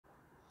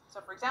So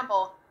for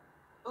example,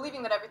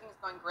 believing that everything's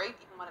going great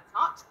even when it's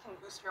not can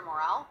boost your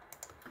morale.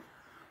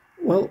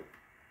 Well,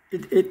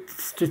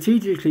 it's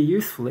strategically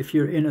useful if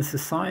you're in a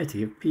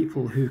society of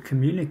people who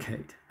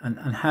communicate and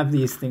have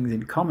these things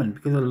in common,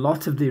 because a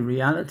lot of the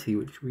reality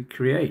which we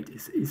create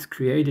is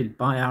created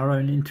by our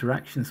own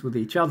interactions with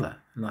each other.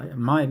 Like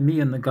me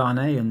and the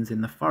Ghanaians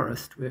in the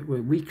forest,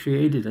 we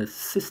created a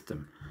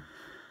system,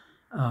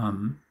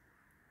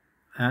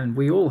 and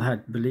we all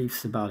had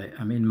beliefs about it.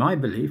 I mean, my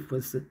belief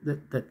was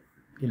that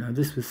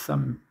this was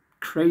some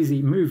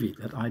crazy movie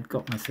that I'd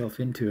got myself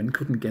into and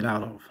couldn't get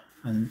out of.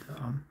 And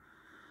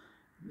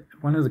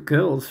one of the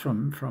girls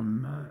from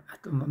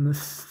on the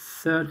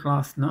third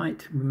last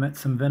night, we met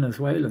some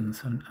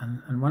Venezuelans,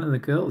 and one of the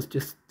girls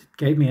just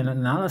gave me an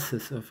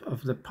analysis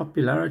of the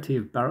popularity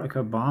of Barack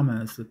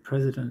Obama as the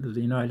president of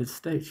the United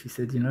States. She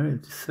said, the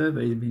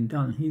survey has been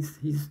done.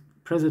 He's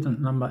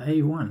president number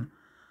A1.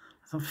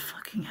 I thought,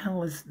 fucking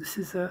hell, this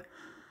is a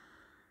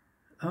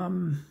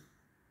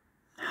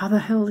how the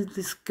hell did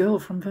this girl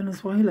from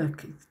Venezuela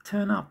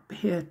turn up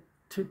here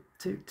to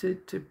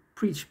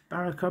preach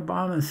Barack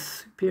Obama's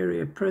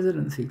superior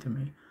presidency to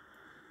me?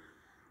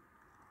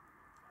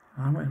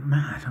 I went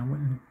mad. I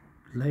went and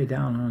lay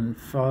down and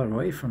far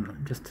away from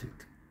them just to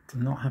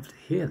not have to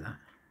hear that.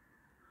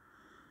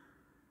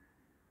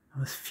 I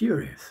was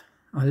furious.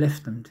 I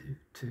left them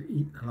to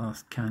eat the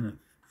last can of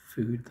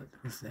food that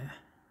was there.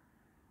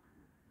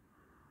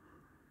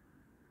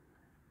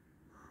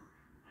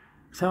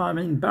 So, I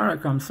mean,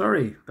 Barack, I'm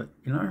sorry, but,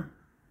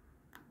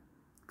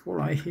 all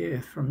I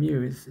hear from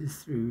you is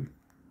through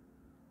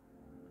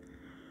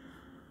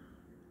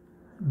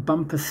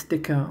bumper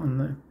sticker on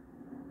the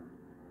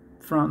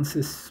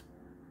Francis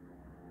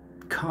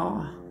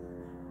car.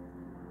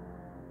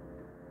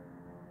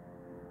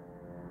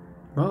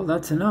 Well,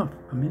 that's enough.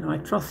 I mean, I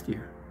trust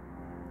you.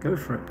 Go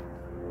for it.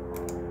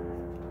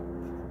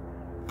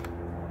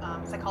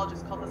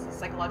 Psychologists call this the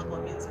psychological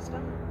immune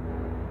system.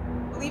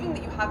 Believing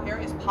that you have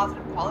various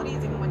positive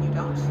qualities even when you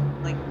don't,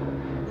 like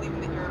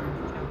believing that you're,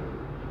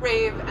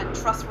 brave and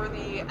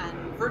trustworthy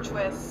and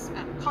virtuous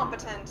and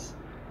competent,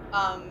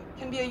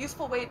 can be a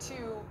useful way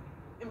to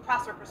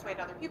impress or persuade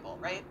other people,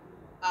 right?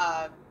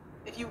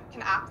 If you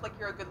can act like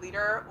you're a good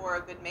leader or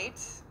a good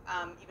mate,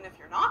 even if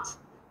you're not,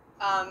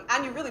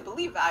 and you really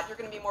believe that, you're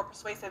going to be more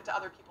persuasive to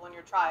other people in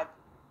your tribe,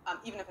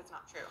 even if it's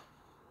not true.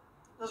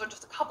 Those are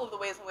just a couple of the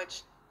ways in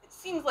which it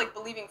seems like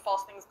believing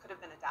false things could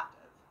have been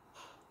adaptive.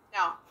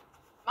 Now,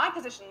 my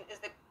position is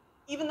that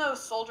even though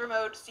soldier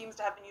mode seems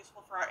to have been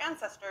useful for our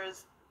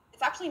ancestors,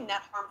 it's actually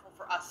net harmful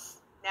for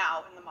us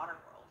now in the modern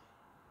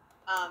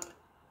world.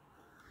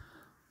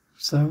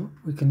 So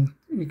you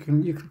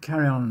can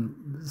carry on.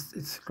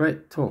 It's a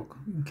great talk.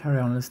 You can carry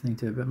on listening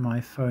to it, but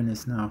my phone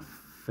is now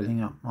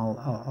filling up.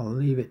 I'll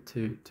leave it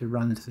to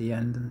run to the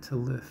end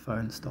until the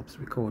phone stops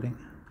recording.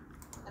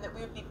 And that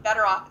we would be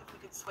better off if we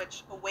could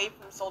switch away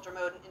from soldier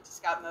mode and into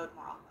scout mode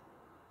more often.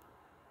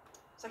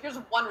 So here's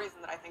one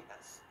reason that I think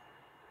this.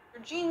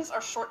 Your genes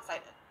are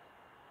short-sighted.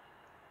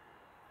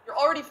 You're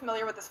already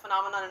familiar with this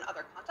phenomenon in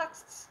other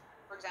contexts.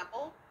 For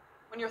example,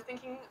 when you're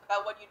thinking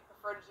about what you'd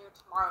prefer to do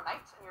tomorrow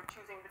night and you're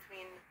choosing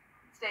between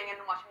staying in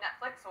and watching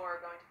Netflix or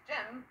going to the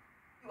gym,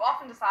 you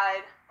often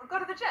decide, I'll go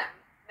to the gym.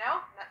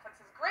 Netflix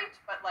is great,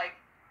 but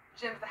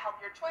gym's the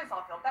healthier choice.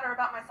 I'll feel better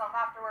about myself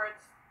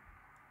afterwards.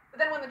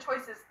 But then when the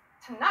choice is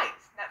tonight,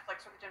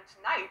 Netflix or the gym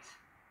tonight,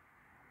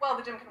 well,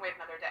 the gym can wait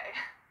another day.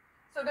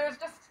 So there's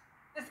just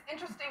this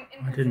interesting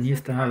inconsistency. I didn't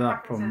used to have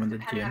that problem with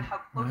the gym.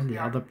 I had the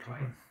other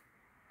problem.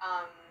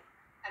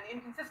 And the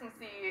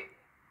inconsistency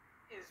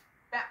is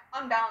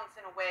unbalanced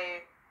in a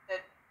way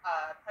that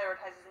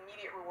prioritizes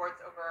immediate rewards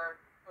over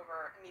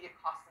immediate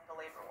costs and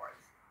delayed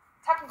rewards.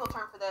 Technical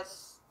term for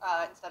this,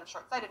 instead of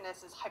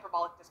short-sightedness, is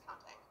hyperbolic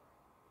discounting.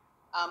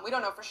 We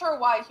don't know for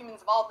sure why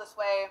humans evolved this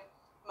way.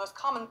 The most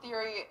common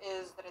theory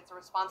is that it's a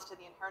response to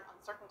the inherent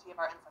uncertainty of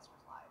our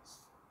ancestors'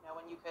 lives.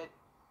 When you could,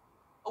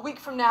 a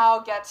week from now,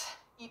 get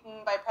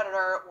eaten by a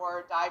predator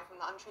or die from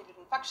the untreated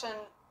infection,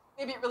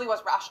 maybe it really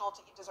was rational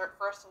to eat dessert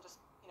first and just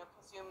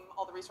consume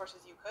all the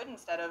resources you could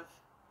instead of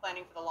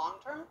planning for the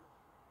long term.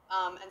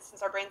 And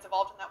since our brains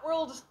evolved in that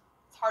world, it's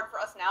hard for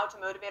us now to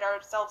motivate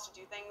ourselves to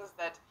do things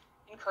that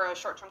incur a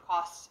short-term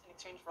cost in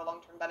exchange for a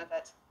long-term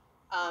benefit.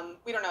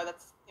 We don't know.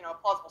 That's a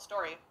plausible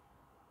story.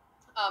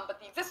 But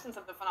the existence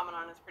of the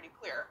phenomenon is pretty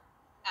clear.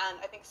 And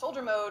I think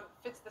soldier mode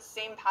fits the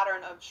same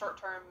pattern of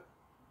short-term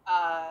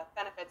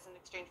benefits in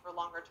exchange for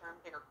longer-term,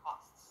 bigger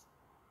costs.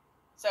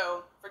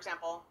 So, for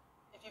example,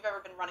 if you've ever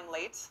been running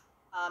late,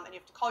 and you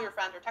have to call your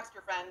friend or text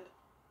your friend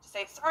to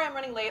say, sorry, I'm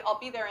running late, I'll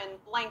be there in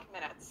blank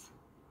minutes.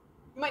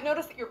 You might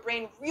notice that your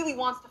brain really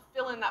wants to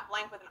fill in that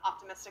blank with an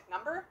optimistic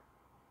number,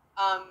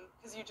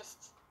 because you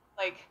just,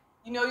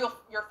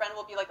 your friend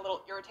will be a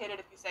little irritated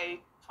if you say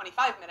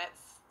 25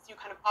 minutes, so you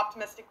kind of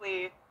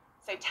optimistically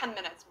say 10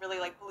 minutes, really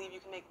believe you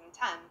can make it in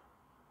 10.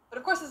 But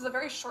of course, this is a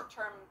very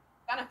short-term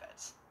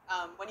benefit.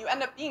 When you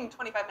end up being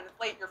 25 minutes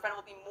late, your friend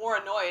will be more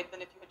annoyed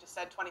than if you had just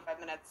said 25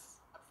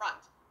 minutes up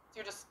front. So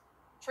you're just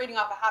trading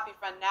off a happy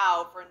friend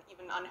now for an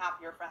even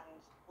unhappier friend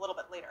a little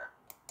bit later.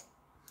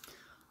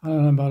 I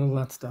don't know about all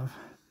that stuff.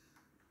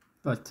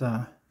 But,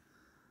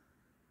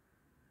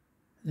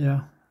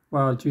 yeah.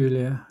 Wow,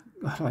 Julia,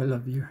 God, I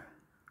love you.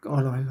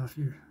 God, I love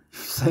you.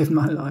 You've saved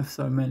my life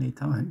so many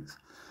times.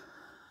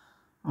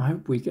 I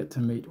hope we get to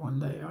meet one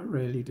day. I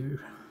really do.